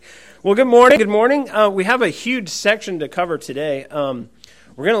Well, good morning. Good morning. We have a huge section to cover today. We're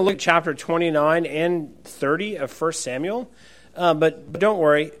going to look at chapter 29 and 30 of 1 Samuel. But don't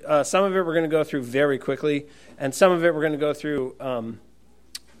worry. Some of it we're going to go through very quickly, and some of it we're going to go through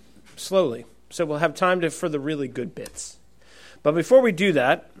slowly. So we'll have time for the really good bits. But before we do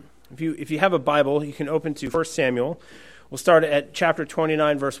that, if you have a Bible, you can open to 1 Samuel. We'll start at chapter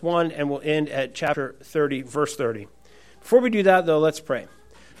 29, verse 1, and we'll end at chapter 30, verse 30. Before we do that, though, let's pray.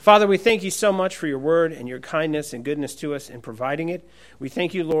 Father, we thank you so much for your word and your kindness and goodness to us in providing it. We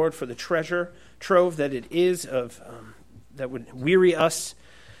thank you, Lord, for the treasure trove that it is that would weary us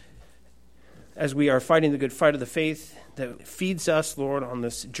as we are fighting the good fight of the faith, that feeds us, Lord, on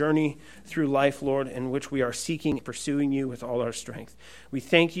this journey through life, Lord, in which we are seeking and pursuing you with all our strength. We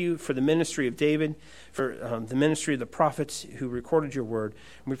thank you for the ministry of David, for the ministry of the prophets who recorded your word.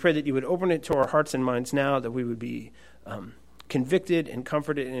 And we pray that you would open it to our hearts and minds now, that we would be convicted and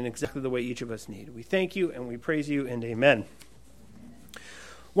comforted in exactly the way each of us need. We thank you and we praise you, and amen.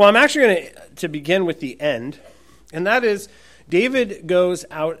 Well, I'm actually going to begin with the end, and that is David goes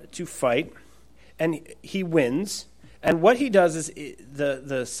out to fight, and he wins. And what he does is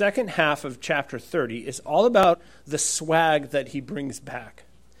the second half of chapter 30 is all about the swag that he brings back.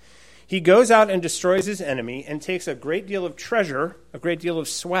 He goes out and destroys his enemy and takes a great deal of treasure, a great deal of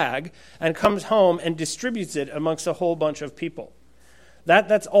swag, and comes home and distributes it amongst a whole bunch of people.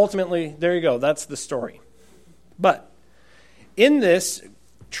 That's ultimately, there you go, that's the story. But in this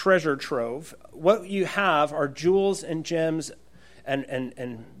treasure trove, what you have are jewels and gems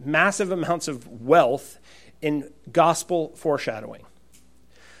and massive amounts of wealth in gospel foreshadowing.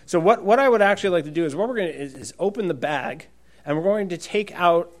 So what I would actually like to do is what we're going to is open the bag, and we're going to take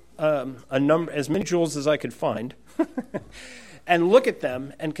out a number, as many jewels as I could find, and look at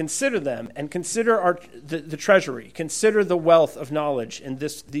them and consider the treasury, consider the wealth of knowledge in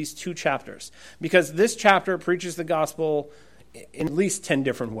these two chapters, because this chapter preaches the gospel in at least 10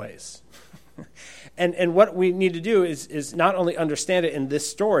 different ways. And what we need to do is not only understand it in this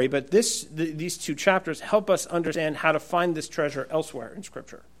story, but these two chapters help us understand how to find this treasure elsewhere in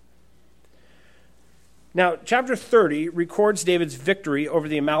Scripture. Now, chapter 30 records David's victory over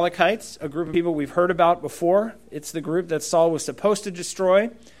the Amalekites, a group of people we've heard about before. It's the group that Saul was supposed to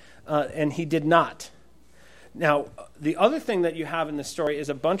destroy, and he did not. Now, the other thing that you have in this story is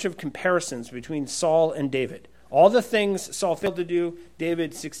a bunch of comparisons between Saul and David. All the things Saul failed to do,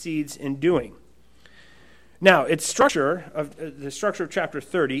 David succeeds in doing. Now, the structure of chapter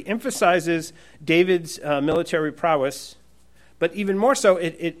 30 emphasizes David's military prowess, but even more so,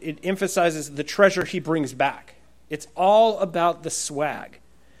 it emphasizes the treasure he brings back. It's all about the swag.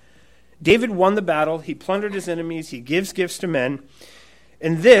 David won the battle. He plundered his enemies. He gives gifts to men.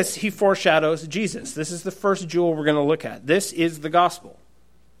 In this, he foreshadows Jesus. This is the first jewel we're going to look at. This is the gospel.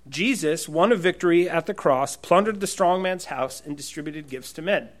 Jesus won a victory at the cross, plundered the strong man's house, and distributed gifts to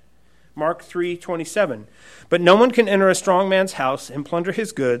men. Mark 3:27. But no one can enter a strong man's house and plunder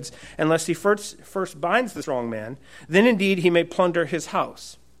his goods unless he first binds the strong man. Then indeed he may plunder his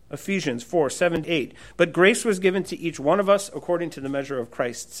house. Ephesians 4:7-8. But grace was given to each one of us according to the measure of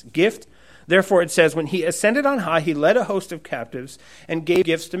Christ's gift. Therefore it says, when he ascended on high, he led a host of captives and gave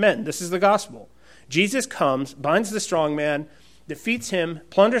gifts to men. This is the gospel. Jesus comes, binds the strong man, defeats him,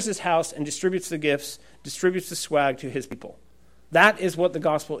 plunders his house, and distributes the gifts, distributes the swag to his people. That is what the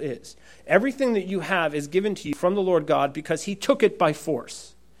gospel is. Everything that you have is given to you from the Lord God because he took it by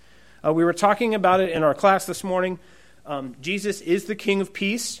force. We were talking about it in our class this morning. Jesus is the King of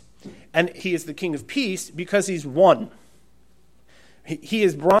Peace, and he is the King of Peace because he's won. He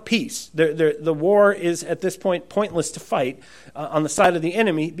has brought peace. The war is at this point pointless to fight on the side of the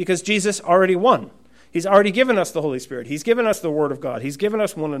enemy because Jesus already won. He's already given us the Holy Spirit. He's given us the Word of God. He's given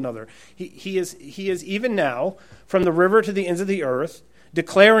us one another. He is even now, from the river to the ends of the earth,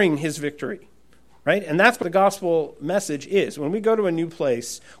 declaring his victory, right? And that's what the gospel message is. When we go to a new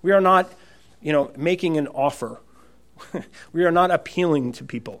place, we are not, making an offer. We are not appealing to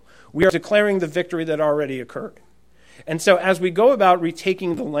people. We are declaring the victory that already occurred. And so as we go about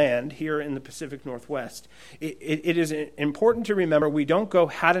retaking the land here in the Pacific Northwest, it is important to remember we don't go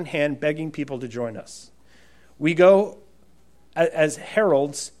hat in hand begging people to join us. We go as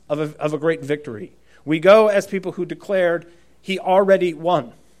heralds of a great victory. We go as people who declared he already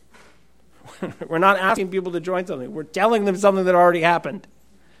won. We're not asking people to join something. We're telling them something that already happened.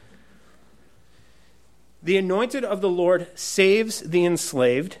 The anointed of the Lord saves the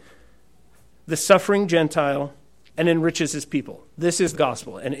enslaved, the suffering Gentile, and enriches his people. This is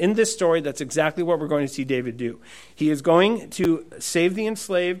gospel. And in this story, that's exactly what we're going to see David do. He is going to save the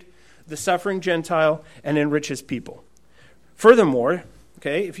enslaved, the suffering Gentile, and enrich his people. Furthermore,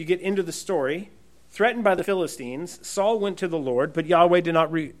 okay, if you get into the story, threatened by the Philistines, Saul went to the Lord, but Yahweh did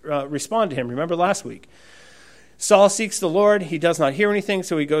not respond to him. Remember last week? Saul seeks the Lord. He does not hear anything,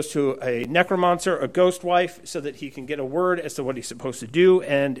 so he goes to a necromancer, a ghost wife, so that he can get a word as to what he's supposed to do,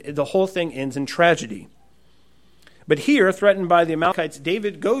 and the whole thing ends in tragedy. But here, threatened by the Amalekites,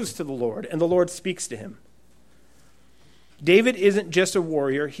 David goes to the Lord, and the Lord speaks to him. David isn't just a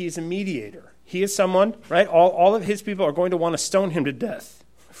warrior, he's a mediator. He is someone, right? All of his people are going to want to stone him to death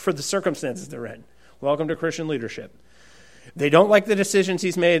for the circumstances they're in. Welcome to Christian leadership. They don't like the decisions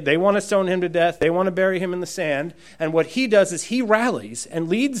he's made. They want to stone him to death. They want to bury him in the sand. And what he does is he rallies and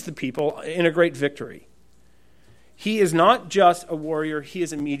leads the people in a great victory. He is not just a warrior, he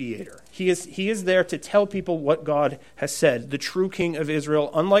is a mediator. He is there to tell people what God has said, the true king of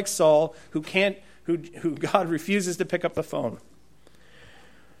Israel, unlike Saul, who God refuses to pick up the phone.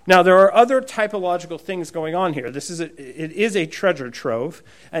 Now, there are other typological things going on here. It is a treasure trove.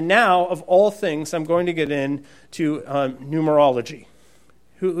 And now, of all things, I'm going to get into numerology.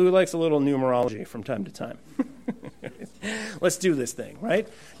 Who likes a little numerology from time to time? Let's do this thing, right?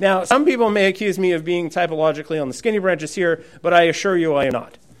 Now, some people may accuse me of being typologically on the skinny branches here, but I assure you I am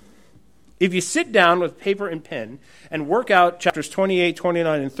not. If you sit down with paper and pen and work out chapters 28,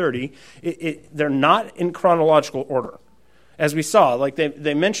 29, and 30, they're not in chronological order. As we saw, like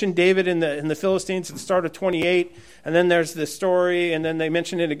they mentioned David in the Philistines at the start of 28, and then there's this story, and then they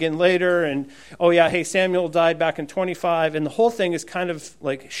mention it again later, and Samuel died back in 25, and the whole thing is kind of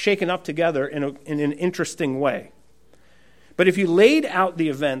like shaken up together in an interesting way. But if you laid out the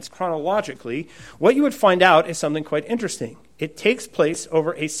events chronologically, what you would find out is something quite interesting. It takes place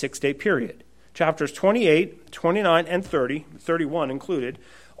over a 6-day period. Chapters 28, 29, and 30, 31 included,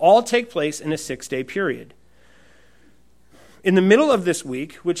 all take place in a 6-day period. In the middle of this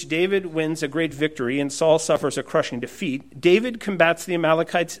week, which David wins a great victory and Saul suffers a crushing defeat, David combats the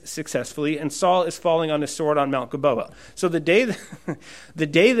Amalekites successfully, and Saul is falling on his sword on Mount Gilboa. So the day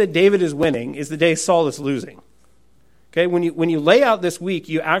that David is winning is the day Saul is losing. Okay, when you lay out this week,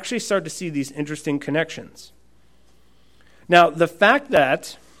 you actually start to see these interesting connections. Now, the fact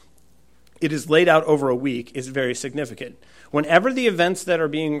that it is laid out over a week is very significant. Whenever the events that are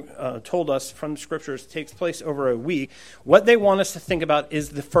being told us from Scriptures takes place over a week, what they want us to think about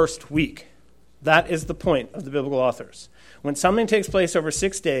is the first week. That is the point of the biblical authors. When something takes place over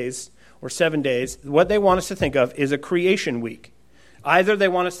 6 days or 7 days, what they want us to think of is a creation week. Either they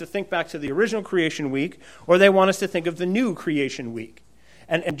want us to think back to the original creation week, or they want us to think of the new creation week.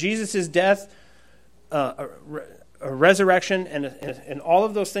 And Jesus' death, resurrection, and all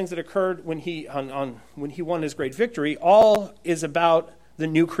of those things that occurred when he won his great victory, all is about the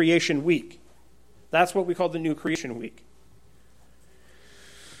new creation week. That's what we call the new creation week.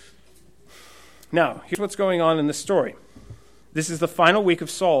 Now, here's what's going on in this story. This is the final week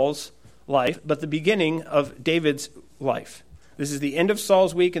of Saul's life, but the beginning of David's life. This is the end of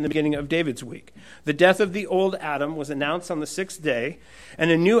Saul's week and the beginning of David's week. The death of the old Adam was announced on the 6th day,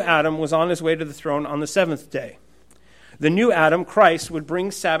 and a new Adam was on his way to the throne on the 7th day. The new Adam, Christ, would bring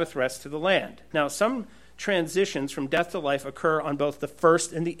Sabbath rest to the land. Now, some transitions from death to life occur on both the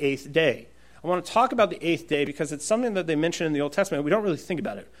 1st and the 8th day. I want to talk about the 8th day because it's something that they mention in the Old Testament. We don't really think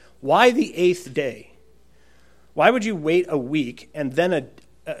about it. Why the 8th day? Why would you wait a week and then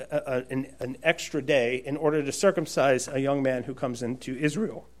an extra day in order to circumcise a young man who comes into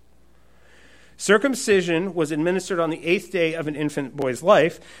Israel? Circumcision was administered on the 8th day of an infant boy's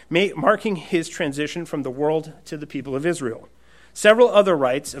life, marking his transition from the world to the people of Israel. Several other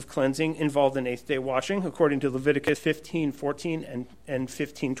rites of cleansing involved an 8th day washing, according to Leviticus 15:14 and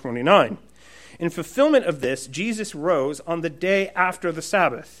 15:29. In fulfillment of this, Jesus rose on the day after the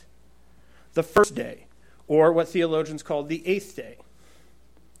Sabbath, the first day, or what theologians call the 8th day.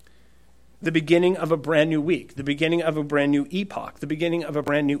 The beginning of a brand new week, the beginning of a brand new epoch, the beginning of a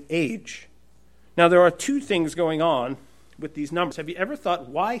brand new age. Now, there are two things going on with these numbers. Have you ever thought,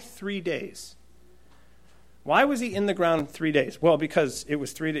 why 3 days? Why was he in the ground 3 days? Well, because it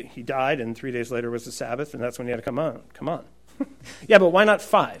was 3 days. He died, and 3 days later was the Sabbath, and that's when he had to come on. Yeah, but why not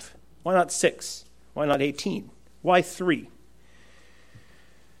 5? Why not 6? Why not 18? Why 3?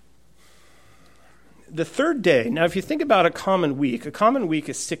 The third day, now if you think about a common week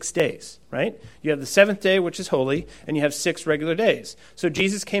is 6 days, right? You have the 7th day, which is holy, and you have 6 regular days. So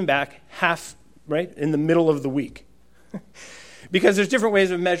Jesus came back right, in the middle of the week. Because there's different ways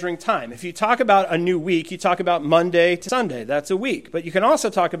of measuring time. If you talk about a new week, you talk about Monday to Sunday. That's a week. But you can also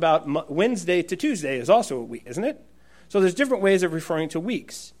talk about Wednesday to Tuesday is also a week, isn't it? So there's different ways of referring to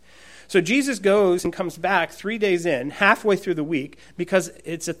weeks. So Jesus goes and comes back 3 days in, halfway through the week, because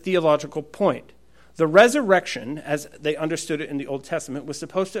it's a theological point. The resurrection, as they understood it in the Old Testament, was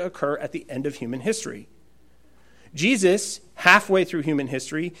supposed to occur at the end of human history. Jesus, halfway through human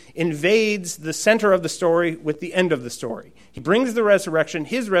history, invades the center of the story with the end of the story. He brings the resurrection,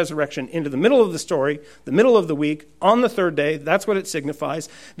 his resurrection, into the middle of the story, the middle of the week, on the third day. That's what it signifies,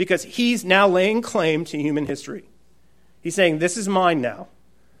 because he's now laying claim to human history. He's saying, this is mine now.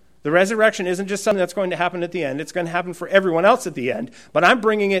 The resurrection isn't just something that's going to happen at the end. It's going to happen for everyone else at the end. But I'm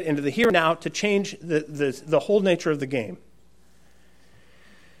bringing it into the here and now to change the whole nature of the game.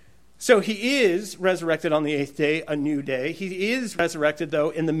 So he is resurrected on the eighth day, a new day. He is resurrected, though,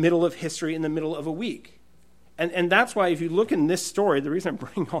 in the middle of history, in the middle of a week. And that's why if you look in this story, the reason I'm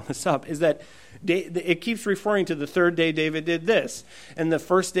bringing all this up is that it keeps referring to the third day David did this, and the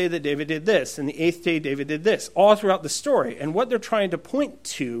first day that David did this, and the eighth day David did this, all throughout the story. And what they're trying to point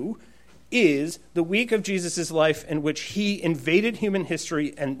to is the week of Jesus' life in which he invaded human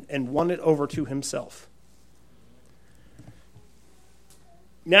history and won it over to himself.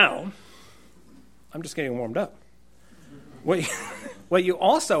 Now, I'm just getting warmed up. What you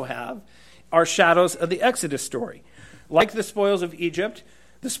also have are shadows of the Exodus story. Like the spoils of Egypt,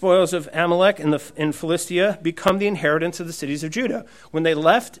 the spoils of Amalek in Philistia become the inheritance of the cities of Judah. When they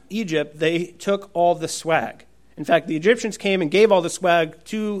left Egypt, they took all the swag. In fact, the Egyptians came and gave all the swag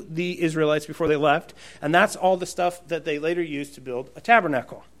to the Israelites before they left, and that's all the stuff that they later used to build a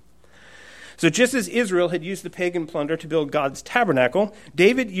tabernacle. So just as Israel had used the pagan plunder to build God's tabernacle,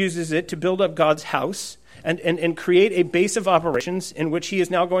 David uses it to build up God's house and create a base of operations in which he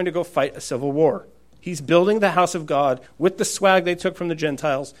is now going to go fight a civil war. He's building the house of God with the swag they took from the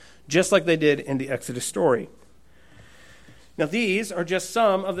Gentiles, just like they did in the Exodus story. Now, these are just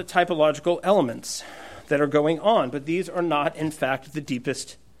some of the typological elements that are going on, but these are not, in fact, the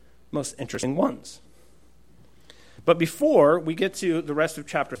deepest, most interesting ones. But before we get to the rest of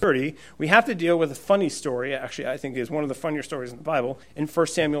chapter 30, we have to deal with a funny story. Actually, I think is one of the funnier stories in the Bible, in 1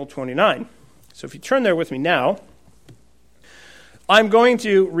 Samuel 29. So if you turn there with me now, I'm going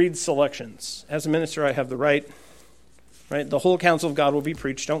to read selections. As a minister, I have the right? The whole counsel of God will be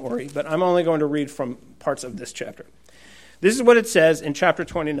preached, don't worry. But I'm only going to read from parts of this chapter. This is what it says in chapter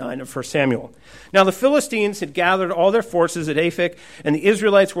 29 of 1 Samuel. Now the Philistines had gathered all their forces at Aphek, and the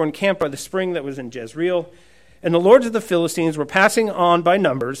Israelites were encamped by the spring that was in Jezreel. And the lords of the Philistines were passing on by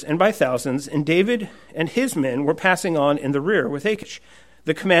numbers and by thousands, and David and his men were passing on in the rear with Achish.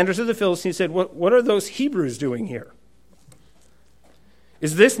 The commanders of the Philistines said, What are those Hebrews doing here?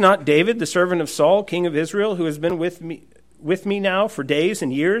 Is this not David, the servant of Saul, king of Israel, who has been with me now for days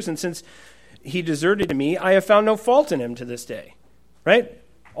and years? And since he deserted me, I have found no fault in him to this day. Right?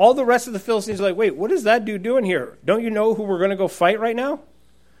 All the rest of the Philistines are like, wait, what is that dude doing here? Don't you know who we're going to go fight right now?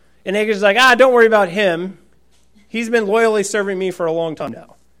 And Achish is like, don't worry about him. He's been loyally serving me for a long time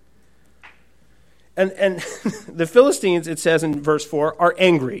now. And the Philistines, it says in verse 4, are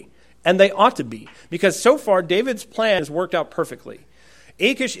angry. And they ought to be. Because so far, David's plan has worked out perfectly.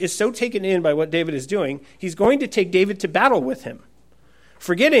 Achish is so taken in by what David is doing, he's going to take David to battle with him.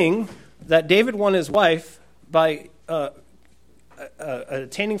 Forgetting that David won his wife by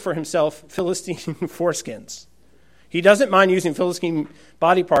attaining for himself Philistine foreskins. He doesn't mind using Philistine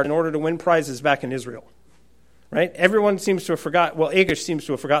body part in order to win prizes back in Israel. Right? Everyone seems to have forgotten. Well, Achish seems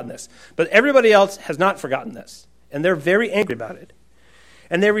to have forgotten this. But everybody else has not forgotten this. And they're very angry about it.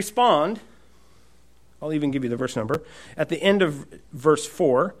 And they respond. I'll even give you the verse number. At the end of verse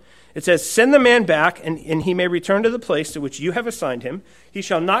 4, it says, Send the man back, and he may return to the place to which you have assigned him. He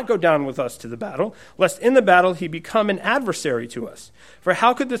shall not go down with us to the battle, lest in the battle he become an adversary to us. For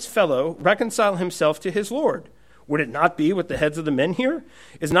how could this fellow reconcile himself to his Lord? Would it not be with the heads of the men here?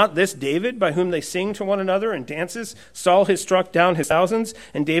 Is not this David, by whom they sing to one another and dances? Saul has struck down his thousands,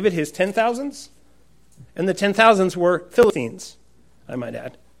 and David his 10,000s? And the 10,000s were Philistines, I might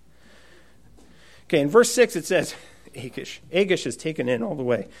add. Okay, in verse 6 it says, Achish is taken in all the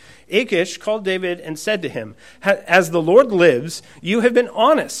way. Achish called David and said to him, As the Lord lives, you have been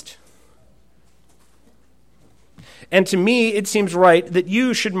honest. And to me, it seems right that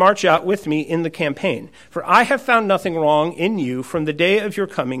you should march out with me in the campaign. For I have found nothing wrong in you from the day of your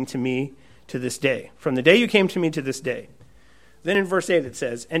coming to me to this day. From the day you came to me to this day. Then in verse 8 it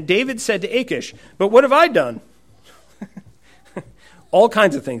says, And David said to Achish, But what have I done? All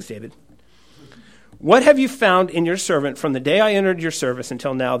kinds of things, David. What have you found in your servant from the day I entered your service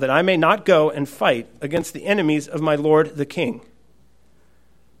until now, that I may not go and fight against the enemies of my lord the king?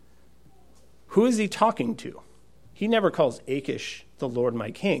 Who is he talking to? He never calls Achish the Lord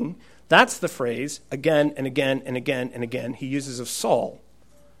my king. That's the phrase again and again and again and again he uses of Saul.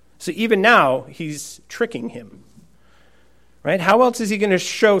 So even now, he's tricking him. Right? How else is he going to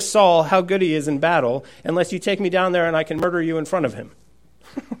show Saul how good he is in battle unless you take me down there and I can murder you in front of him?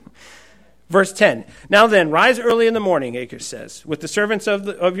 Verse 10, now then, rise early in the morning, Achish says, with the servants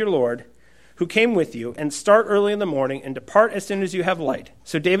of your Lord who came with you, and start early in the morning and depart as soon as you have light.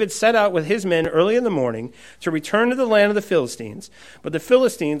 So David set out with his men early in the morning to return to the land of the Philistines, but the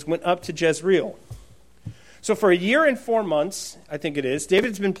Philistines went up to Jezreel. So for 1 year and 4 months, I think it is,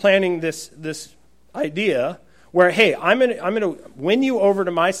 David's been planning this idea where, hey, I'm going to win you over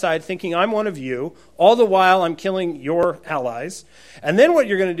to my side thinking I'm one of you, all the while I'm killing your allies. And then what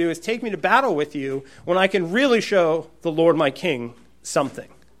you're going to do is take me to battle with you when I can really show the Lord my king something.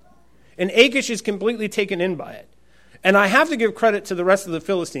 And Achish is completely taken in by it. And I have to give credit to the rest of the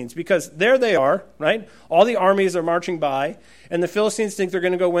Philistines because there they are, right? All the armies are marching by, and the Philistines think they're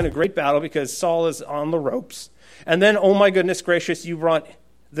going to go win a great battle because Saul is on the ropes. And then, oh my goodness gracious, you brought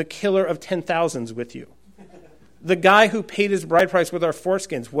the killer of 10,000s with you. The guy who paid his bride price with our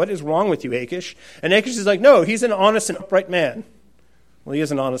foreskins. What is wrong with you, Achish? And Achish is like, no, he's an honest and upright man. Well, he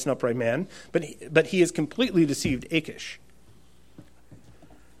is an honest and upright man, but he has completely deceived Achish.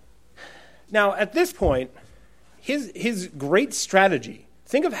 Now, at this point, his great strategy,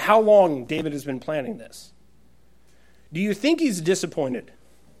 think of how long David has been planning this. Do you think he's disappointed?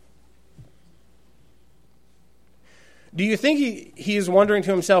 Do you think he is wondering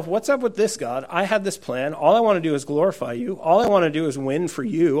to himself, what's up with this, God? I had this plan. All I want to do is glorify you. All I want to do is win for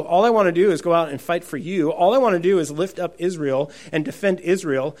you. All I want to do is go out and fight for you. All I want to do is lift up Israel and defend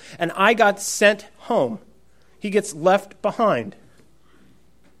Israel. And I got sent home. He gets left behind.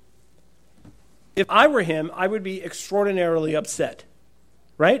 If I were him, I would be extraordinarily upset,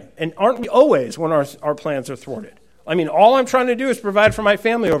 right? And aren't we always when our plans are thwarted? I mean, all I'm trying to do is provide for my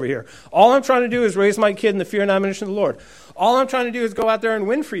family over here. All I'm trying to do is raise my kid in the fear and admonition of the Lord. All I'm trying to do is go out there and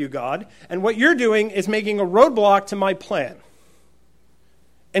win for you, God. And what you're doing is making a roadblock to my plan.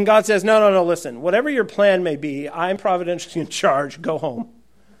 And God says, no, listen. Whatever your plan may be, I'm providentially in charge. Go home.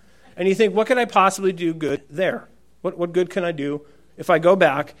 And you think, what could I possibly do good there? What good can I do if I go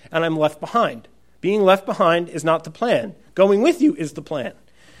back and I'm left behind? Being left behind is not the plan. Going with you is the plan.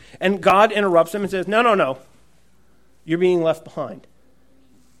 And God interrupts him and says, no. You're being left behind.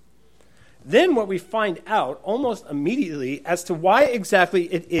 Then what we find out almost immediately as to why exactly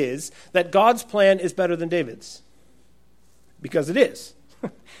it is that God's plan is better than David's. Because it is.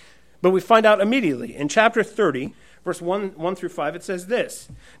 But we find out immediately. In chapter 30, verse 1 through 5, it says this.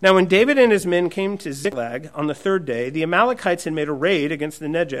 Now when David and his men came to Ziklag on the third day, the Amalekites had made a raid against the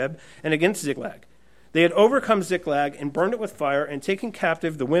Negeb and against Ziklag. They had overcome Ziklag and burned it with fire and taken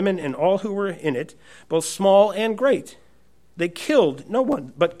captive the women and all who were in it, both small and great. They killed no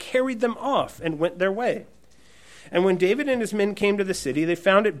one, but carried them off and went their way. And when David and his men came to the city, they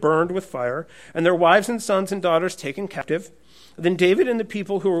found it burned with fire, and their wives and sons and daughters taken captive. Then David and the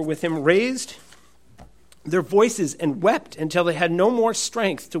people who were with him raised their voices and wept until they had no more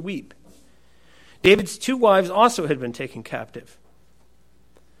strength to weep. David's 2 wives also had been taken captive.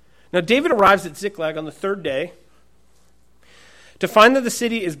 Now David arrives at Ziklag on the third day to find that the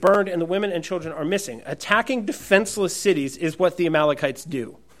city is burned and the women and children are missing. Attacking defenseless cities is what the Amalekites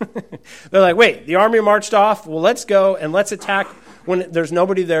do. They're like, wait, the army marched off. Well, let's go and let's attack when there's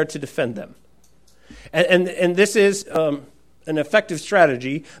nobody there to defend them. And this is an effective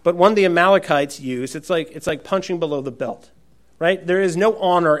strategy, but one the Amalekites use. It's like punching below the belt, right? There is no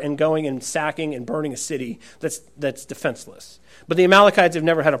honor in going and sacking and burning a city that's defenseless. But the Amalekites have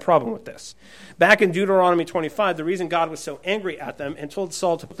never had a problem with this. Back in Deuteronomy 25, the reason God was so angry at them and told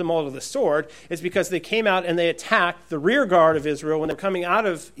Saul to put them all to the sword is because they came out and they attacked the rear guard of Israel when they're coming out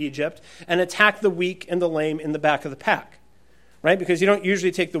of Egypt and attacked the weak and the lame in the back of the pack, right? Because you don't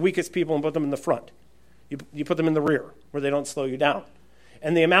usually take the weakest people and put them in the front. You put them in the rear where they don't slow you down.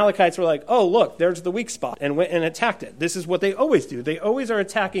 And the Amalekites were like, oh, look, there's the weak spot, and went and attacked it. This is what they always do. They always are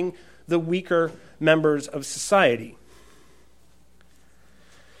attacking the weaker members of society.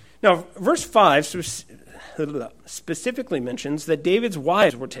 Now, verse 5 specifically mentions that David's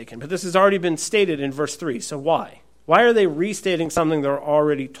wives were taken, but this has already been stated in verse 3, so why? Why are they restating something they're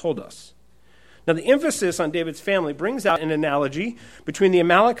already told us? Now, the emphasis on David's family brings out an analogy between the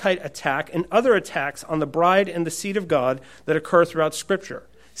Amalekite attack and other attacks on the bride and the seed of God that occur throughout Scripture.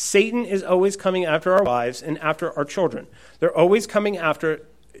 Satan is always coming after our wives and after our children. They're always coming after,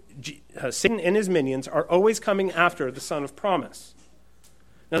 Satan and his minions are always coming after the son of promise.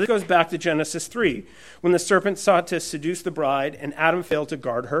 Now, this goes back to Genesis 3, when the serpent sought to seduce the bride and Adam failed to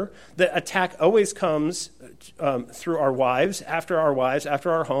guard her. The attack always comes through our wives, after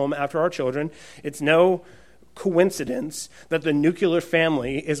our home, after our children. It's no coincidence that the nuclear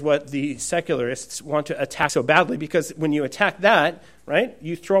family is what the secularists want to attack so badly, because when you attack that, right,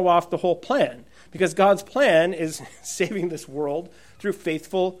 you throw off the whole plan. Because God's plan is saving this world through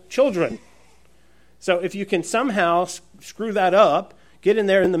faithful children. So if you can somehow screw that up, get in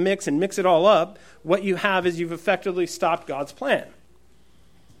there in the mix and mix it all up, what you have is you've effectively stopped God's plan.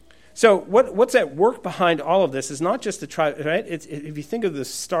 So what's at work behind all of this is not just the tribe, right? If you think of the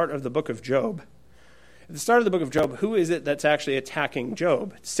start of the book of Job, at the start of the book of Job, who is it that's actually attacking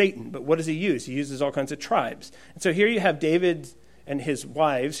Job? It's Satan. But what does he use? He uses all kinds of tribes. And so here you have David and his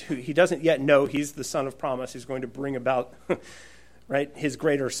wives, who he doesn't yet know he's the son of promise who's going to bring about right, his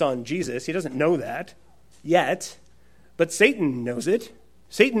greater son, Jesus. He doesn't know that yet, but Satan knows it.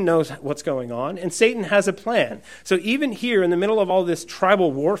 Satan knows what's going on, and Satan has a plan. So even here in the middle of all this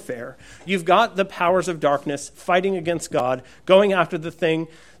tribal warfare, you've got the powers of darkness fighting against God, going after the thing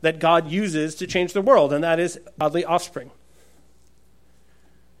that God uses to change the world, and that is godly offspring.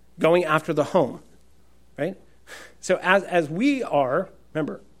 Going after the home, right? So as we are,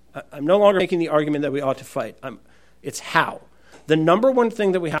 remember, I'm no longer making the argument that we ought to fight. It's how. The number one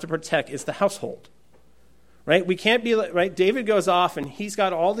thing that we have to protect is the household, right? We can't be like, right? David goes off and he's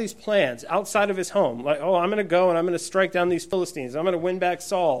got all these plans outside of his home. Like, oh, I'm going to go and I'm going to strike down these Philistines. I'm going to win back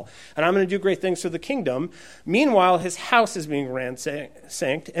Saul and I'm going to do great things for the kingdom. Meanwhile, his house is being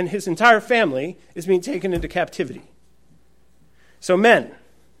ransacked and his entire family is being taken into captivity. So men,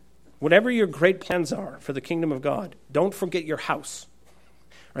 whatever your great plans are for the kingdom of God, don't forget your house,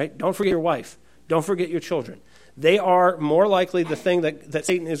 right? Don't forget your wife. Don't forget your children. They are more likely the thing that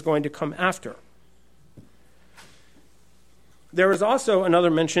Satan is going to come after. There is also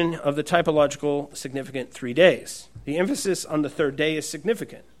another mention of the typological significant 3 days. The emphasis on the third day is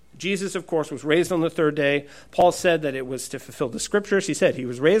significant. Jesus, of course, was raised on the third day. Paul said that it was to fulfill the scriptures. He said he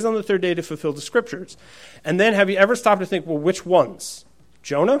was raised on the third day to fulfill the scriptures. And then have you ever stopped to think, well, which ones?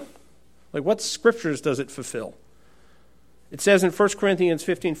 Jonah? Like, what scriptures does it fulfill? It says in 1 Corinthians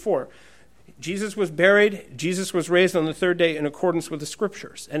 15:4, Jesus was buried, Jesus was raised on the third day in accordance with the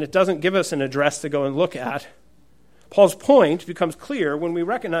scriptures. And it doesn't give us an address to go and look at. Paul's point becomes clear when we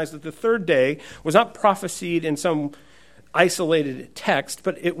recognize that the third day was not prophesied in some isolated text,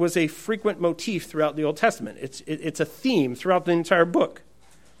 but it was a frequent motif throughout the Old Testament. It's a theme throughout the entire book.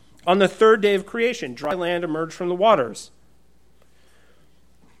 On the third day of creation, dry land emerged from the waters.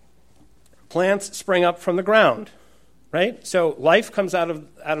 Plants sprang up from the ground. Right? So life comes out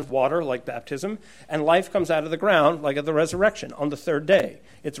of water, like baptism, and life comes out of the ground, like at the resurrection, on the third day.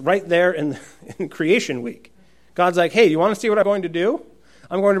 It's right there in creation week. God's like, hey, you want to see what I'm going to do?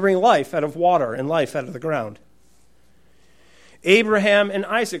 I'm going to bring life out of water and life out of the ground. Abraham and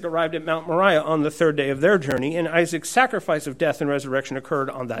Isaac arrived at Mount Moriah on the third day of their journey, and Isaac's sacrifice of death and resurrection occurred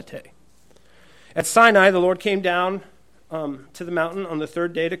on that day. At Sinai, the Lord came down to the mountain on the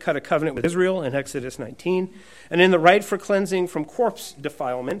third day to cut a covenant with Israel in Exodus 19. And in the rite for cleansing from corpse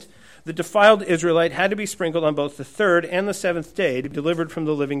defilement, the defiled Israelite had to be sprinkled on both the third and the seventh day to be delivered from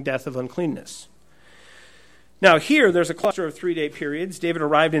the living death of uncleanness. Now here, there's a cluster of 3-day periods. David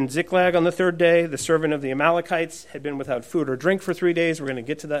arrived in Ziklag on the third day. The servant of the Amalekites had been without food or drink for 3 days. We're going to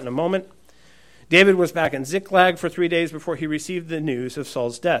get to that in a moment. David was back in Ziklag for 3 days before he received the news of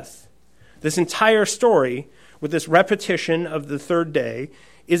Saul's death. This entire story, with this repetition of the third day,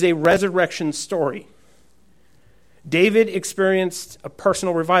 is a resurrection story. David experienced a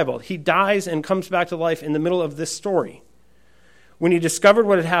personal revival. He dies and comes back to life in the middle of this story. When he discovered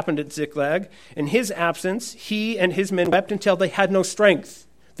what had happened at Ziklag, in his absence, he and his men wept until they had no strength.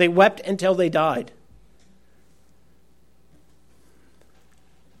 They wept until they died.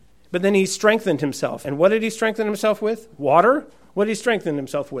 But then he strengthened himself. And what did he strengthen himself with? Water. What did he strengthen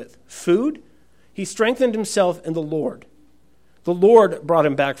himself with? Food. He strengthened himself in the Lord. The Lord brought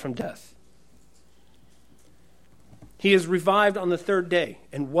him back from death. He is revived on the third day.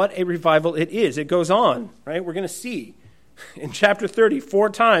 And what a revival it is. It goes on, right? We're going to see in chapter 30, 4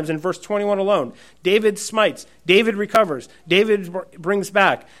 times in verse 21 alone. David smites. David recovers. David brings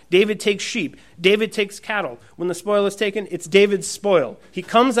back. David takes sheep. David takes cattle. When the spoil is taken, it's David's spoil. He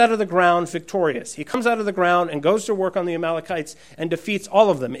comes out of the ground victorious. He comes out of the ground and goes to work on the Amalekites and defeats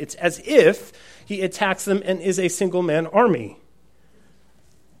all of them. It's as if he attacks them and is a single-man army.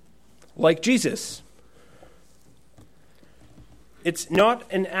 Like Jesus. It's not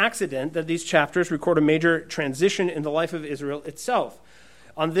an accident that these chapters record a major transition in the life of Israel itself.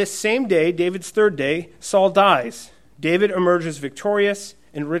 On this same day, David's third day, Saul dies. David emerges victorious,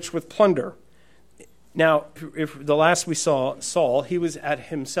 enriched with plunder. Now, if the last we saw Saul, he was at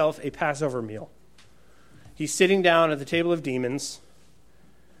himself a Passover meal. He's sitting down at the table of demons,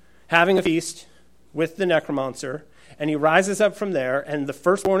 having a feast, with the necromancer, and he rises up from there, and the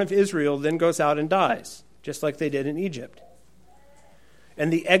firstborn of Israel then goes out and dies, just like they did in Egypt.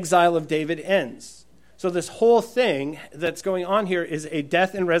 And the exile of David ends. So this whole thing that's going on here is a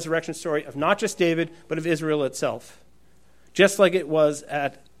death and resurrection story of not just David, but of Israel itself, just like it was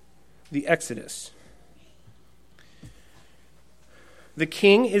at the Exodus. The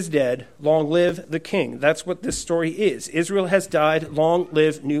king is dead, long live the king. That's what this story is. Israel has died, long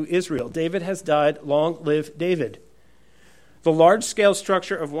live new Israel. David has died, long live David. The large-scale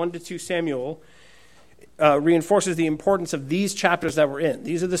structure of 1 to 2 Samuel reinforces the importance of these chapters that we're in.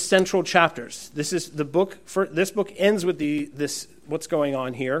 These are the central chapters. This is the book. This book ends with this what's going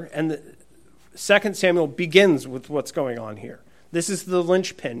on here, and the 2 Samuel begins with what's going on here. This is the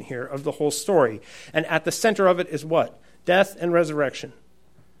linchpin here of the whole story, and at the center of it is what? Death and resurrection.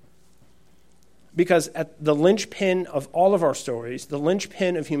 Because at the linchpin of all of our stories, the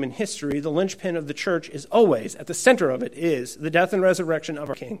linchpin of human history, the linchpin of the church is always, at the center of it is the death and resurrection of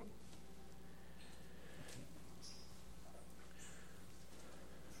our King.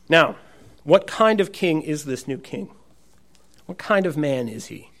 Now, what kind of king is this new king? What kind of man is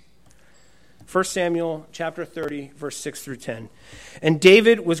he? 1 Samuel chapter 30, verse 6 through 10. And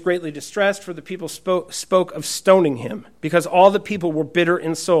David was greatly distressed, for the people spoke of stoning him, because all the people were bitter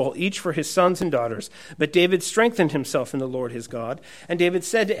in soul, each for his sons and daughters. But David strengthened himself in the Lord his God. And David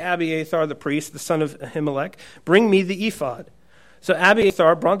said to Abiathar the priest, the son of Ahimelech, "Bring me the ephod." So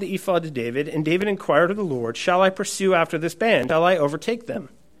Abiathar brought the ephod to David, and David inquired of the Lord, "Shall I pursue after this band? Shall I overtake them?"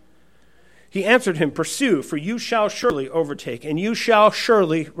 He answered him, "Pursue, for you shall surely overtake, and you shall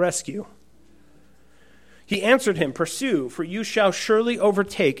surely rescue." He answered him, "Pursue, for you shall surely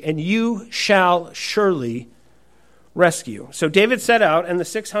overtake, and you shall surely rescue." So David set out, and the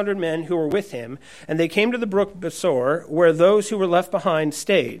 600 men who were with him, and they came to the brook Besor, where those who were left behind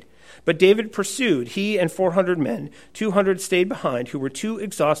stayed. But David pursued, he and 400 men. 200 stayed behind, who were too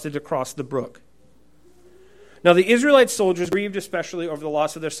exhausted to cross the brook. Now the Israelite soldiers grieved especially over the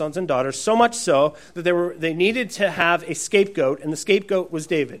loss of their sons and daughters, so much so that they needed to have a scapegoat, and the scapegoat was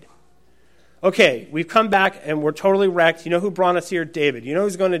David. Okay, we've come back and we're totally wrecked. You know who brought us here? David. You know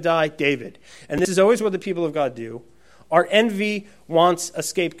who's going to die? David. And this is always what the people of God do. Our envy wants a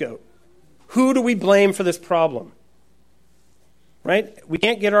scapegoat. Who do we blame for this problem? Right? We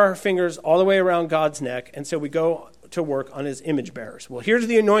can't get our fingers all the way around God's neck, and so we go to work on his image bearers. Well, here's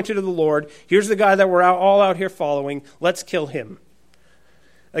the anointed of the Lord. Here's the guy that we're all out here following. Let's kill him.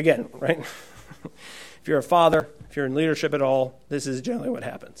 Again, right? If you're a father, if you're in leadership at all, this is generally what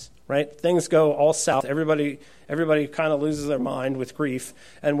happens, right? Things go all south. Everybody kind of loses their mind with grief,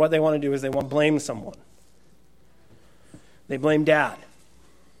 and what they want to do is they want to blame someone. They blame dad.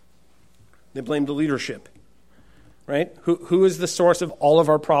 They blame the leadership, right? Who is the source of all of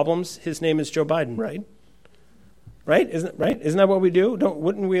our problems? His name is Joe Biden, right? Right? Isn't that what we do?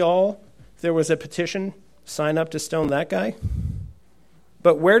 Wouldn't we all, if there was a petition, sign up to stone that guy?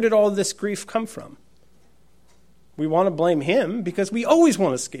 But where did all this grief come from? We want to blame him because we always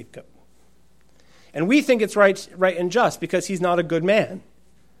want a scapegoat. And we think it's right and just because he's not a good man.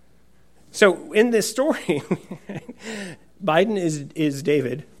 So in this story, Biden is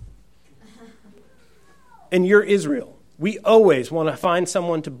David, and you're Israel. We always want to find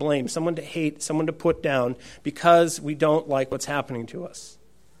someone to blame, someone to hate, someone to put down because we don't like what's happening to us.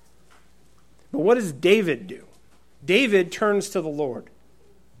 But what does David do? David turns to the Lord.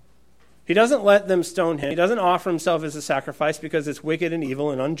 He doesn't let them stone him. He doesn't offer himself as a sacrifice because it's wicked and evil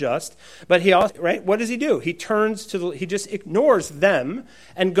and unjust. But he also, right? What does he do? He just ignores them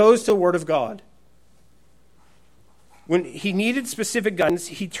and goes to the Word of God. When he needed specific guidance,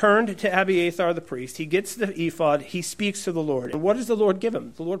 he turned to Abiathar the priest. He gets the ephod. He speaks to the Lord. And what does the Lord give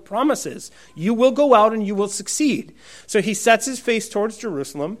him? The Lord promises, you will go out and you will succeed. So he sets his face towards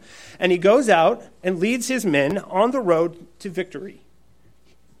Jerusalem, and he goes out and leads his men on the road to victory.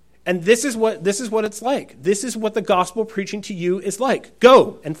 And this is what it's like. This is what the gospel preaching to you is like.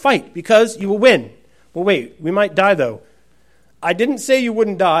 Go and fight because you will win. Well, wait, we might die though. I didn't say you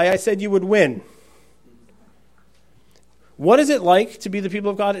wouldn't die. I said you would win. What is it like to be the people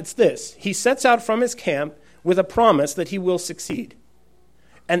of God? It's this. He sets out from his camp with a promise that he will succeed.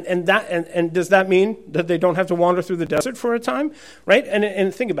 And does that mean that they don't have to wander through the desert for a time? Right?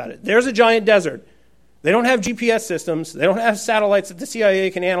 And think about it. There's a giant desert. They don't have GPS systems. They don't have satellites that the CIA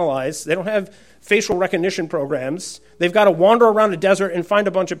can analyze. They don't have facial recognition programs. They've got to wander around a desert and find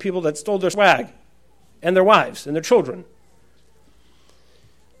a bunch of people that stole their swag and their wives and their children.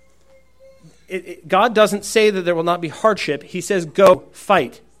 God doesn't say that there will not be hardship. He says, go,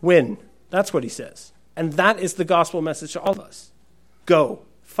 fight, win. That's what he says. And that is the gospel message to all of us. Go,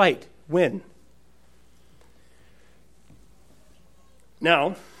 fight, win.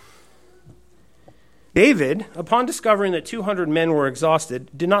 Now, David, upon discovering that 200 men were exhausted,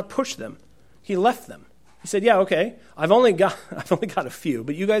 did not push them. He left them. He said, yeah, okay, I've only got a few,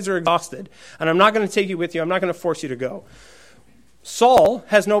 but you guys are exhausted, and I'm not going to take you with you. I'm not going to force you to go. Saul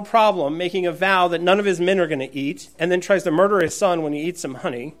has no problem making a vow that none of his men are going to eat, and then tries to murder his son when he eats some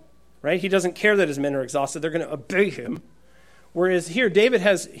honey, right? He doesn't care that his men are exhausted. They're going to obey him. Whereas here, David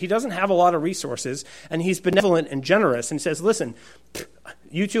he doesn't have a lot of resources, and he's benevolent and generous, and says, listen,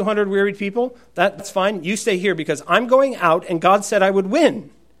 you 200 wearied people, that's fine. You stay here because I'm going out, and God said I would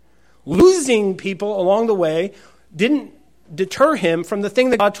win. Losing people along the way didn't deter him from the thing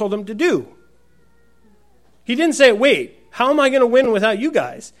that God told him to do. He didn't say, wait, how am I going to win without you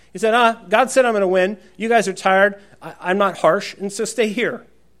guys? He said, God said I'm going to win. You guys are tired. I'm not harsh, and so stay here.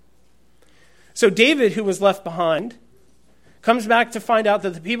 So David, who was left behind, comes back to find out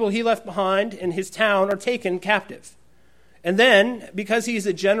that the people he left behind in his town are taken captive. And then, because he's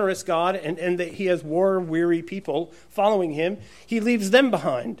a generous God and that he has war-weary people following him, he leaves them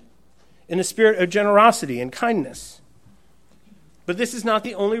behind in a spirit of generosity and kindness. But this is not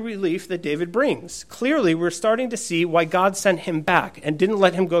the only relief that David brings. Clearly, we're starting to see why God sent him back and didn't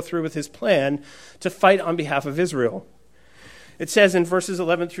let him go through with his plan to fight on behalf of Israel. It says in verses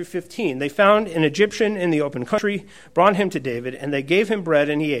 11 through 15, they found an Egyptian in the open country, brought him to David, and they gave him bread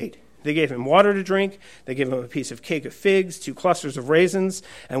and he ate. They gave him water to drink. They gave him a piece of cake of figs, 2 clusters of raisins.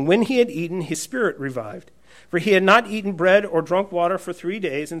 And when he had eaten, his spirit revived. For he had not eaten bread or drunk water for 3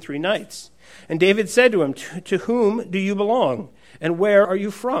 days and 3 nights. And David said to him, to whom do you belong? And where are you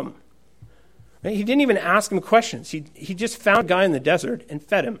from? He didn't even ask him questions. He just found a guy in the desert and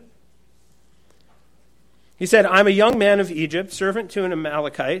fed him. He said, I'm a young man of Egypt, servant to an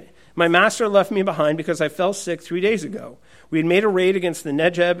Amalekite. My master left me behind because I fell sick 3 days ago. We had made a raid against the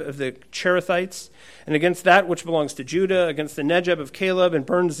Negeb of the Cherethites, and against that which belongs to Judah, against the Negeb of Caleb, and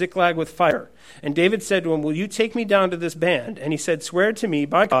burned Ziklag with fire. And David said to him, will you take me down to this band? And he said, swear to me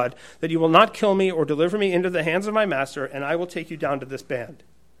by God that you will not kill me or deliver me into the hands of my master, and I will take you down to this band.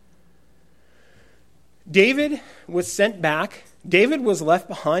 David was sent back. David was left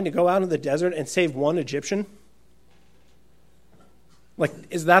behind to go out in the desert and save one Egyptian. Like,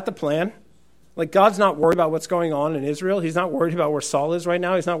 is that the plan? Like, God's not worried about what's going on in Israel. He's not worried about where Saul is right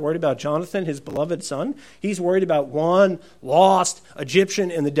now. He's not worried about Jonathan, his beloved son. He's worried about one lost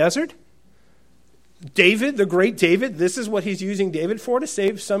Egyptian in the desert. David, the great David, this is what he's using David for, to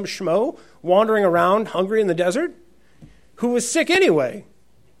save some schmo wandering around hungry in the desert who was sick anyway.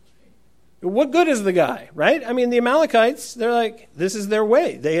 What good is the guy, right? I mean, the Amalekites, they're like, this is their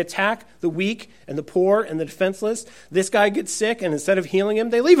way. They attack the weak and the poor and the defenseless. This guy gets sick, and instead of healing him,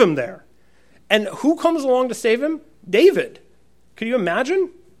 they leave him there. And who comes along to save him? David. Can you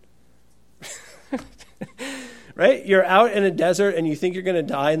imagine? Right? You're out in a desert, and you think you're going to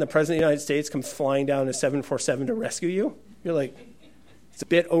die, and the President of the United States comes flying down a 747 to rescue you. You're like, it's a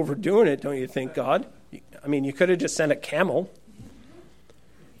bit overdoing it, don't you think, God? I mean, you could have just sent a camel.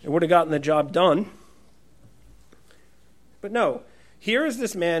 It would have gotten the job done. But no, here is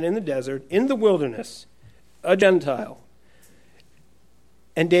this man in the desert, in the wilderness, a Gentile.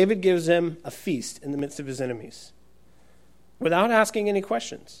 And David gives him a feast in the midst of his enemies without asking any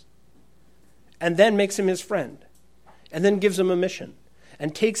questions. And then makes him his friend. And then gives him a mission.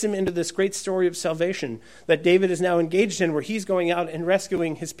 And takes him into this great story of salvation that David is now engaged in, where he's going out and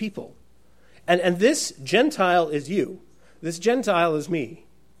rescuing his people. And this Gentile is you. This Gentile is me.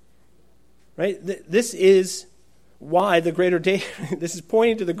 Right? This is why the greater David, this is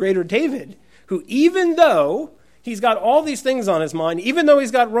pointing to the greater David, who even though he's got all these things on his mind, even though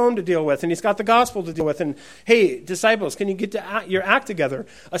he's got Rome to deal with, and he's got the gospel to deal with, and hey, disciples, can you get your act together?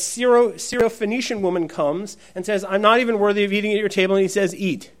 A Syro-Phoenician woman comes and says, I'm not even worthy of eating at your table, and he says,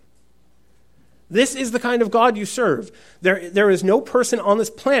 eat. This is the kind of God you serve. There is no person on this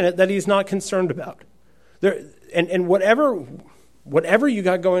planet that he's not concerned about. And whatever you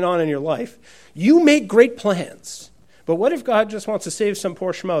got going on in your life, you make great plans. But what if God just wants to save some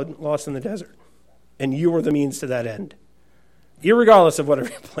poor schmo lost in the desert? And you are the means to that end. Irregardless of whatever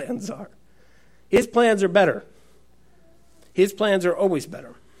your plans are. His plans are better. His plans are always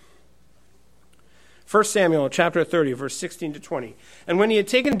better. 1 Samuel chapter 30, verse 16 to 20. And when he had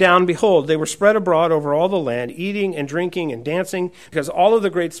taken down, behold, they were spread abroad over all the land, eating and drinking and dancing, because all of the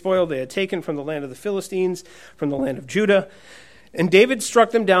great spoil they had taken from the land of the Philistines, from the land of Judah. And David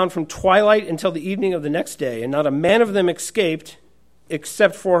struck them down from twilight until the evening of the next day, and not a man of them escaped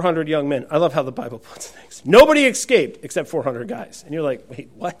except 400 young men. I love how the Bible puts things. Nobody escaped except 400 guys. And you're like, wait,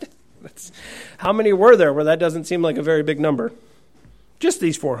 what? How many were there where that doesn't seem like a very big number? Just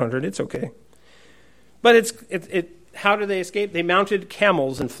these 400, it's okay. But how did they escape? They mounted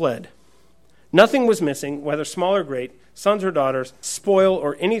camels and fled. Nothing was missing, whether small or great, sons or daughters, spoil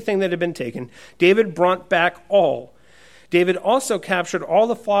or anything that had been taken. David brought back all. David also captured all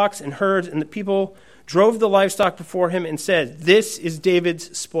the flocks and herds, and the people drove the livestock before him and said, "This is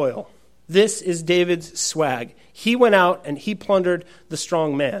David's spoil. This is David's swag. He went out and he plundered the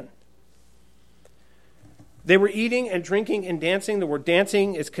strong man." They were eating and drinking and dancing. The word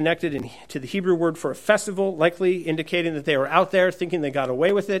dancing is connected to the Hebrew word for a festival, likely indicating that they were out there thinking they got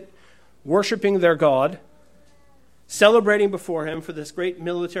away with it, worshiping their God, celebrating before him for this great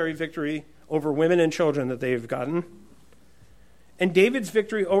military victory over women and children that they've gotten. And David's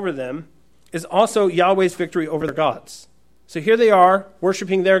victory over them is also Yahweh's victory over their gods. So here they are,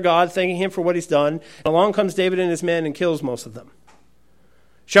 worshiping their God, thanking him for what he's done. And along comes David and his men and kills most of them,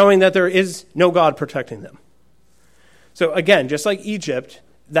 showing that there is no God protecting them. So again, just like Egypt,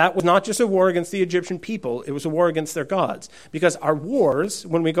 that was not just a war against the Egyptian people, it was a war against their gods. Because our wars,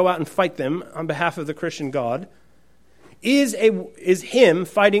 when we go out and fight them on behalf of the Christian God, is him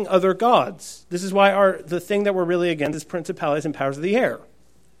fighting other gods. This is why the thing that we're really against is principalities and powers of the air.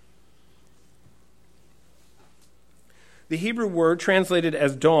 The Hebrew word translated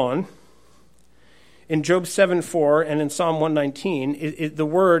as dawn in Job 7:4 and in Psalm 119, the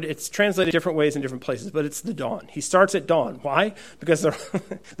word, it's translated different ways in different places, but it's the dawn. He starts at dawn. Why? Because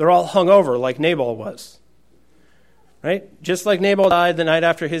they're all hungover like Nabal was. Right? Just like Nabal died the night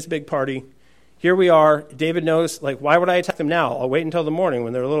after his big party, here we are. David knows, why would I attack them now? I'll wait until the morning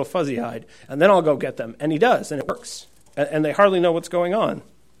when they're a little fuzzy-eyed, and then I'll go get them. And he does, and it works. And they hardly know what's going on.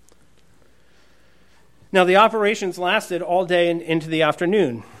 Now, the operations lasted all day and into the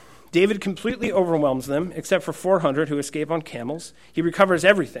afternoon. David completely overwhelms them, except for 400 who escape on camels. He recovers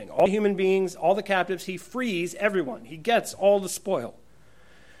everything, all human beings, all the captives. He frees everyone. He gets all the spoil.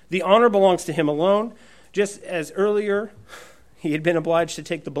 The honor belongs to him alone, just as earlier he had been obliged to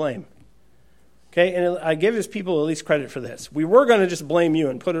take the blame. Okay, and I give his people at least credit for this. We were going to just blame you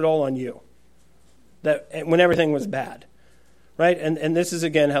and put it all on you when everything was bad. Right? And this is,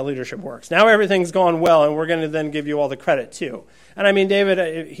 again, how leadership works. Now everything's gone well, and we're going to then give you all the credit, too. And I mean,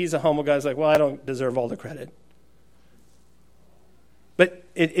 David, he's a humble guy. He's like, well, I don't deserve all the credit. But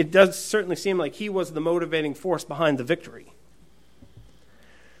it does certainly seem like he was the motivating force behind the victory.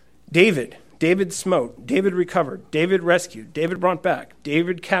 David smote. David recovered. David rescued. David brought back.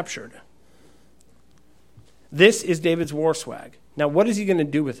 David captured. This is David's war swag. Now, what is he going to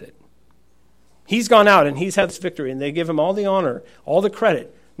do with it? He's gone out and he's had this victory, and they give him all the honor, all the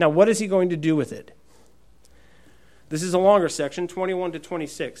credit. Now, what is he going to do with it? This is a longer section, 21 to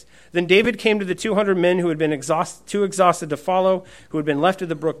 26. Then David came to the 200 men who had been too exhausted to follow, who had been left at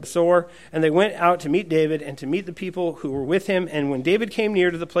the brook Besor, and they went out to meet David and to meet the people who were with him. And when David came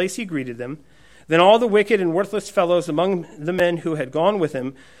near to the place, he greeted them. Then all the wicked and worthless fellows among the men who had gone with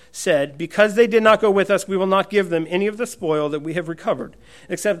him said, "Because they did not go with us, we will not give them any of the spoil that we have recovered,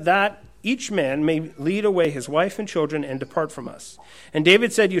 except that each man may lead away his wife and children and depart from us." And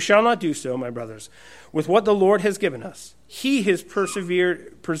David said, "You shall not do so, my brothers. With what the Lord has given us, he has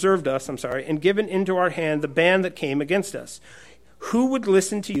preserved us, and given into our hand the band that came against us. Who would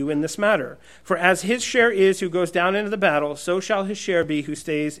listen to you in this matter? For as his share is who goes down into the battle, so shall his share be who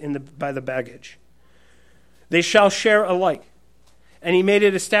stays by the baggage. They shall share alike." And he made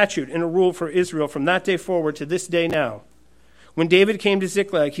it a statute and a rule for Israel from that day forward to this day now. When David came to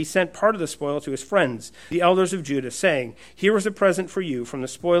Ziklag, he sent part of the spoil to his friends, the elders of Judah, saying, "Here is a present for you from the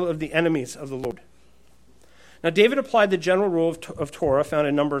spoil of the enemies of the Lord." Now, David applied the general rule of Torah found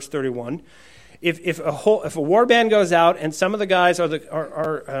in Numbers 31. If a war band goes out and some of the guys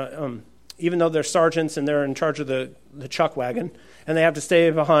are even though they're sergeants and they're in charge of the chuck wagon, and they have to stay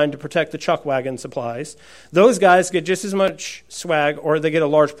behind to protect the chuck wagon supplies, those guys get just as much swag, or they get a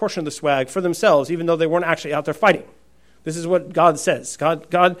large portion of the swag for themselves, even though they weren't actually out there fighting. This is what God says.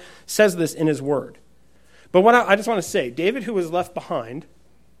 God says this in his word. But what I just want to say, David, who was left behind,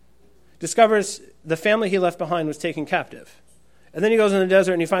 discovers the family he left behind was taken captive. And then he goes in the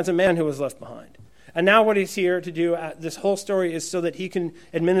desert and he finds a man who was left behind. And now what he's here to do, this whole story is so that he can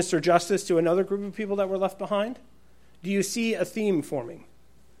administer justice to another group of people that were left behind. Do you see a theme forming?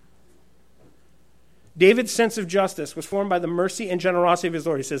 David's sense of justice was formed by the mercy and generosity of his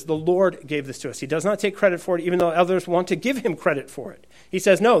Lord. He says, the Lord gave this to us. He does not take credit for it, even though others want to give him credit for it. He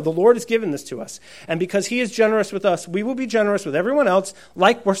says, no, the Lord has given this to us. And because he is generous with us, we will be generous with everyone else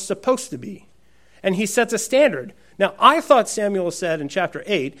like we're supposed to be. And he sets a standard. Now, I thought Samuel said in chapter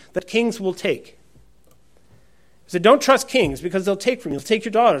 8 that kings will take. He said, don't trust kings because they'll take from you. They'll take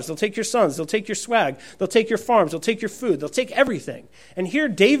your daughters. They'll take your sons. They'll take your swag. They'll take your farms. They'll take your food. They'll take everything. And here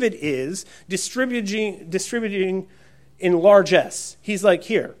David is distributing in largesse. He's like,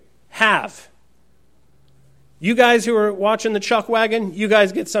 here, have. You guys who are watching the chuck wagon, you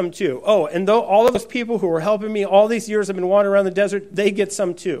guys get some too. Oh, and though all of those people who were helping me all these years have been wandering around the desert, they get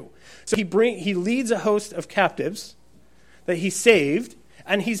some too. So he leads a host of captives that he saved,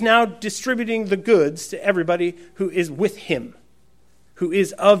 and he's now distributing the goods to everybody who is with him, who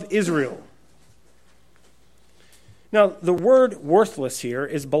is of Israel. Now, the word worthless here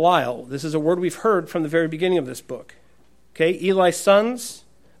is Belial. This is a word we've heard from the very beginning of this book. Okay, Eli's sons,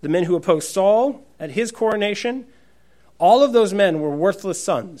 the men who opposed Saul at his coronation, all of those men were worthless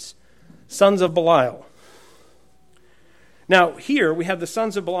sons of Belial. Now, here we have the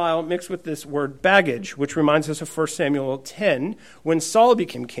sons of Belial mixed with this word baggage, which reminds us of 1 Samuel 10. When Saul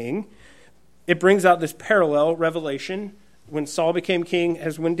became king, it brings out this parallel revelation when Saul became king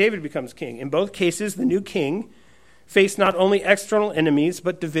as when David becomes king. In both cases, the new king faced not only external enemies,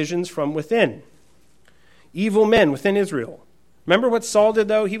 but divisions from within. Evil men within Israel. Remember what Saul did,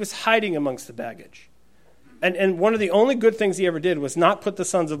 though? He was hiding amongst the baggage. And one of the only good things he ever did was not put the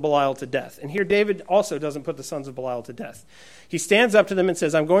sons of Belial to death. And here David also doesn't put the sons of Belial to death. He stands up to them and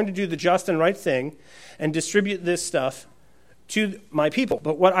says, I'm going to do the just and right thing and distribute this stuff to my people.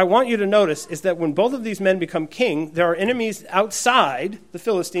 But what I want you to notice is that when both of these men become king, there are enemies outside the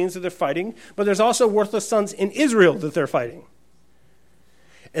Philistines that they're fighting, but there's also worthless sons in Israel that they're fighting.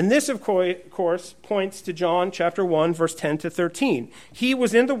 And this, of course, points to John chapter 1, verse 10 to 13. He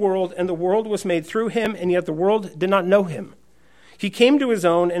was in the world, and the world was made through him, and yet the world did not know him. He came to his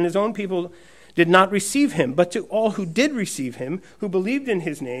own, and his own people did not receive him. But to all who did receive him, who believed in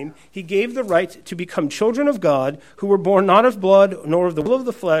his name, he gave the right to become children of God, who were born not of blood, nor of the will of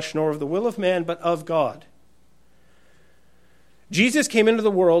the flesh, nor of the will of man, but of God. Jesus came into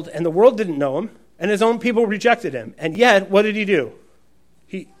the world, and the world didn't know him, and his own people rejected him. And yet, what did he do?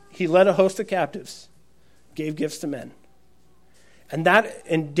 He led a host of captives, gave gifts to men.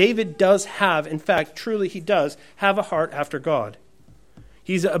 And David does have, in fact, truly he does have a heart after God.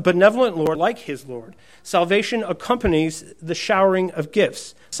 He's a benevolent Lord like his Lord. Salvation accompanies the showering of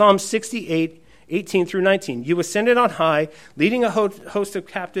gifts. Psalm 68, 18 through 19. You ascended on high, leading a host of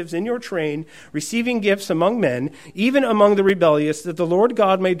captives in your train, receiving gifts among men, even among the rebellious, that the Lord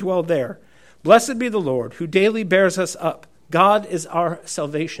God may dwell there. Blessed be the Lord, who daily bears us up. God is our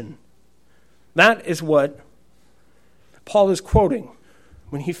salvation. That is what Paul is quoting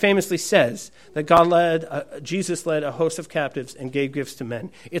when he famously says that Jesus led a host of captives and gave gifts to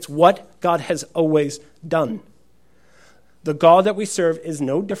men. It's what God has always done. The God that we serve is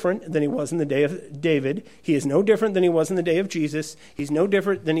no different than he was in the day of David. He is no different than he was in the day of Jesus. He's no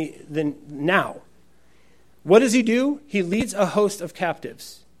different than now. What does he do? He leads a host of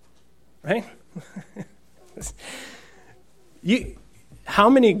captives, right?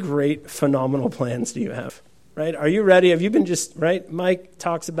 How many great, phenomenal plans do you have, right? Are you ready? Have you been right? Mike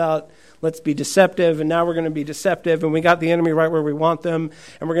talks about let's be deceptive, and now we're going to be deceptive, and we got the enemy right where we want them,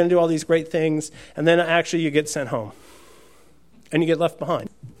 and we're going to do all these great things, and then actually you get sent home, and you get left behind.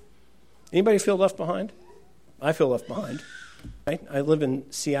 Anybody feel left behind? I feel left behind, right? I live in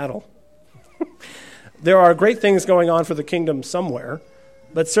Seattle. There are great things going on for the kingdom somewhere,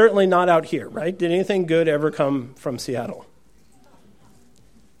 but certainly not out here, right? Did anything good ever come from Seattle?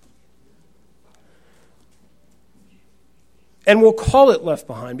 And we'll call it left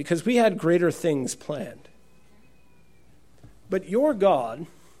behind because we had greater things planned. But your God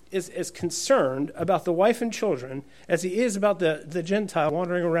is as concerned about the wife and children as he is about the Gentile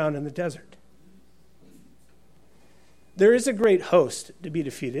wandering around in the desert. There is a great host to be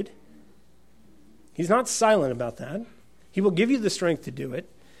defeated. He's not silent about that. He will give you the strength to do it.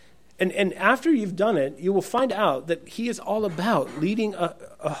 And after you've done it, you will find out that he is all about leading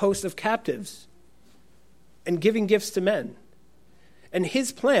a host of captives and giving gifts to men. And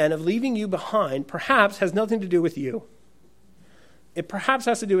his plan of leaving you behind perhaps has nothing to do with you. It perhaps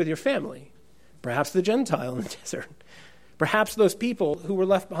has to do with your family. Perhaps the Gentile in the desert. Perhaps those people who were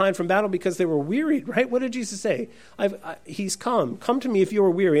left behind from battle because they were wearied, right? What did Jesus say? He's come. Come to me if you are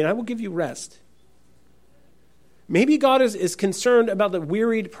weary, and I will give you rest. Maybe God is concerned about the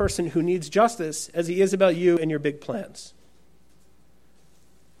wearied person who needs justice as he is about you and your big plans.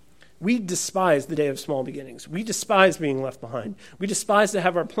 We despise the day of small beginnings. We despise being left behind. We despise to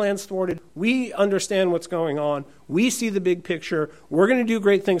have our plans thwarted. We understand what's going on. We see the big picture. We're going to do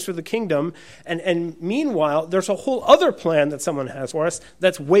great things for the kingdom. And meanwhile, there's a whole other plan that someone has for us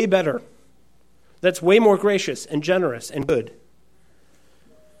that's way better, that's way more gracious and generous and good.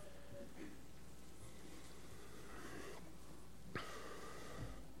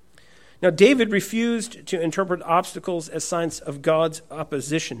 Now, David refused to interpret obstacles as signs of God's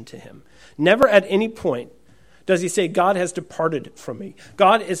opposition to him. Never at any point does he say, God has departed from me.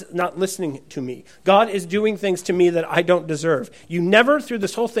 God is not listening to me. God is doing things to me that I don't deserve. You never, through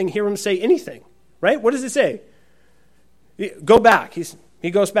this whole thing, hear him say anything, right? What does it say? Go back.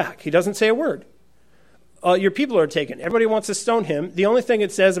 He goes back. He doesn't say a word. Your people are taken. Everybody wants to stone him. The only thing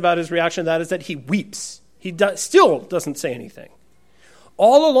it says about his reaction to that is that he weeps. He still doesn't say anything.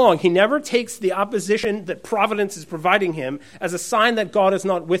 All along, he never takes the opposition that providence is providing him as a sign that God is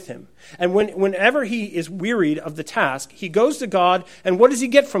not with him. And whenever he is wearied of the task, he goes to God, and what does he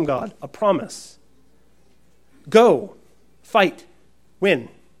get from God? A promise. Go, fight, win.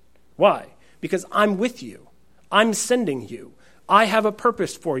 Why? Because I'm with you. I'm sending you. I have a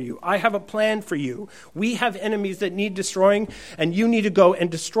purpose for you. I have a plan for you. We have enemies that need destroying, and you need to go and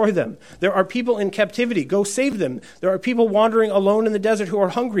destroy them. There are people in captivity. Go save them. There are people wandering alone in the desert who are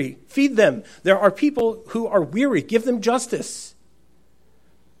hungry. Feed them. There are people who are weary. Give them justice.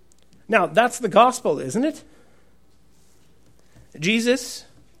 Now, that's the gospel, isn't it? Jesus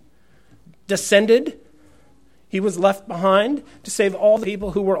descended. He was left behind to save all the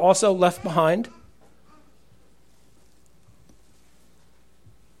people who were also left behind.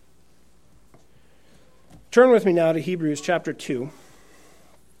 Turn with me now to Hebrews chapter 2.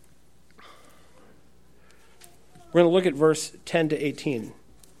 We're going to look at verse 10 to 18.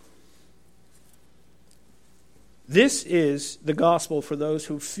 This is the gospel for those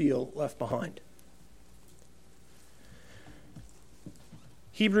who feel left behind.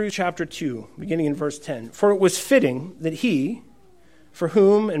 Hebrews chapter 2, beginning in verse 10. For it was fitting that he, for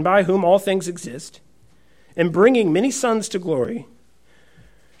whom and by whom all things exist, and bringing many sons to glory,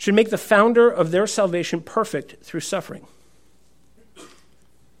 should make the founder of their salvation perfect through suffering.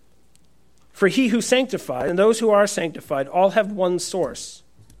 For he who sanctified and those who are sanctified all have one source.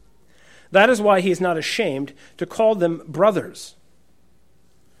 That is why he is not ashamed to call them brothers,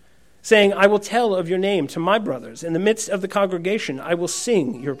 saying, I will tell of your name to my brothers. In the midst of the congregation, I will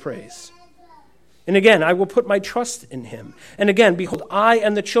sing your praise. And again, I will put my trust in him. And again, behold, I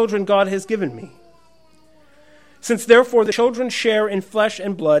and the children God has given me. Since therefore the children share in flesh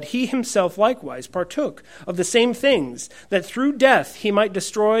and blood, he himself likewise partook of the same things, that through death he might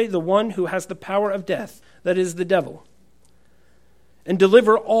destroy the one who has the power of death, that is, the devil, and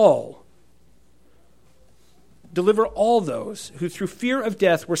deliver all those who through fear of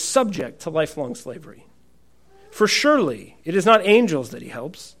death were subject to lifelong slavery. For surely it is not angels that he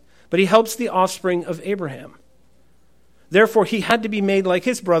helps, but he helps the offspring of Abraham. Therefore, he had to be made like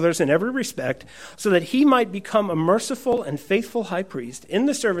his brothers in every respect, so that he might become a merciful and faithful high priest in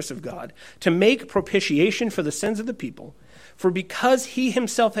the service of God, to make propitiation for the sins of the people. For because he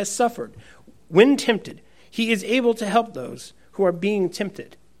himself has suffered, when tempted, he is able to help those who are being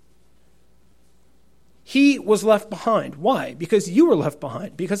tempted. He was left behind. Why? Because you were left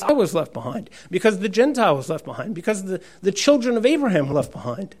behind. Because I was left behind. Because the Gentile was left behind. Because the children of Abraham were left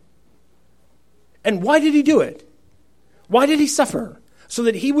behind. And why did he do it? Why did he suffer? So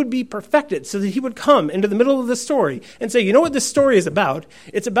that he would be perfected, so that he would come into the middle of the story and say, you know what this story is about?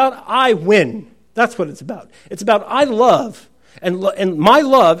 It's about I win. That's what it's about. It's about I love, and my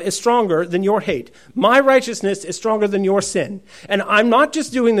love is stronger than your hate. My righteousness is stronger than your sin. And I'm not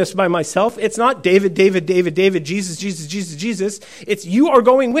just doing this by myself. It's not David, Jesus. It's you are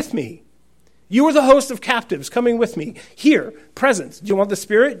going with me. You are the host of captives coming with me. Here, present. Do you want the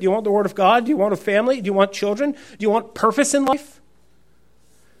Spirit? Do you want the Word of God? Do you want a family? Do you want children? Do you want purpose in life?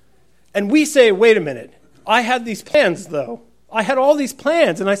 And we say, wait a minute. I had these plans, though. I had all these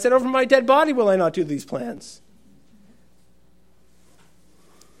plans, and I said, over my dead body will I not do these plans?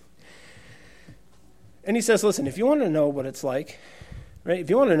 And he says, listen, if you want to know what it's like, right? If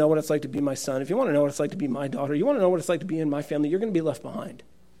you want to know what it's like to be my son, if you want to know what it's like to be my daughter, you want to know what it's like to be in my family, you're going to be left behind.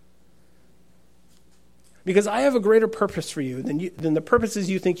 Because I have a greater purpose for you than the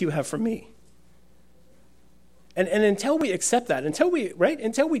purposes you think you have for me. And until we accept that, until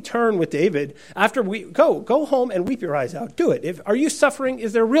we turn with David, after we go home and weep your eyes out. Do it. Are you suffering?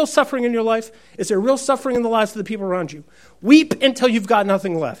 Is there real suffering in your life? Is there real suffering in the lives of the people around you? Weep until you've got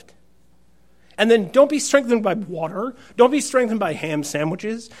nothing left. And then don't be strengthened by water. Don't be strengthened by ham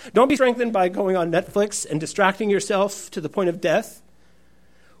sandwiches. Don't be strengthened by going on Netflix and distracting yourself to the point of death.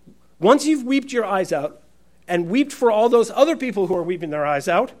 Once you've wept your eyes out, and wept for all those other people who are weeping their eyes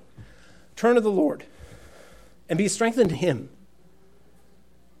out, turn to the Lord and be strengthened in him.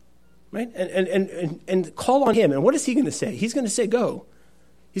 Right? And call on him. And what is he going to say? He's going to say, go.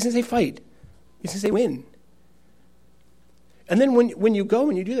 He's going to say, fight. He's going to say, win. And then when you go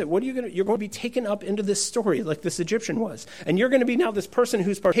and you do that, what are you going to? You're going to be taken up into this story like this Egyptian was. And you're going to be now this person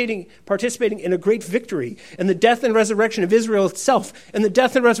who's participating in a great victory, in the death and resurrection of Israel itself, in the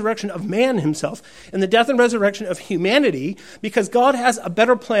death and resurrection of man himself, in the death and resurrection of humanity, because God has a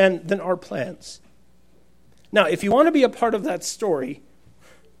better plan than our plans. Now, if you want to be a part of that story,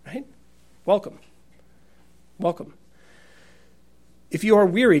 right, welcome. Welcome. If you are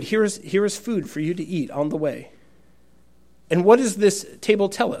wearied, here is food for you to eat on the way. And what does this table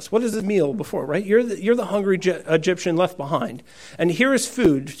tell us? What is the meal before, right? You're the hungry Egyptian left behind. And here is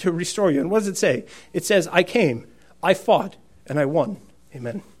food to restore you. And what does it say? It says, I came, I fought, and I won.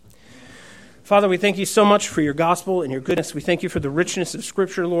 Amen. Father, we thank you so much for your gospel and your goodness. We thank you for the richness of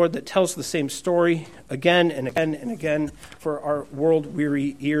Scripture, Lord, that tells the same story again and again and again for our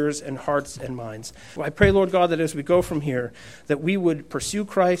world-weary ears and hearts and minds. Well, I pray, Lord God, that as we go from here, that we would pursue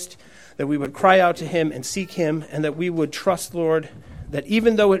Christ, that we would cry out to him and seek him, and that we would trust, Lord, that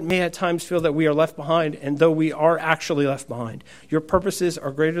even though it may at times feel that we are left behind, and though we are actually left behind, your purposes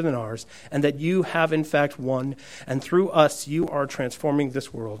are greater than ours, and that you have in fact won, and through us you are transforming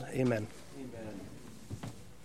this world. Amen.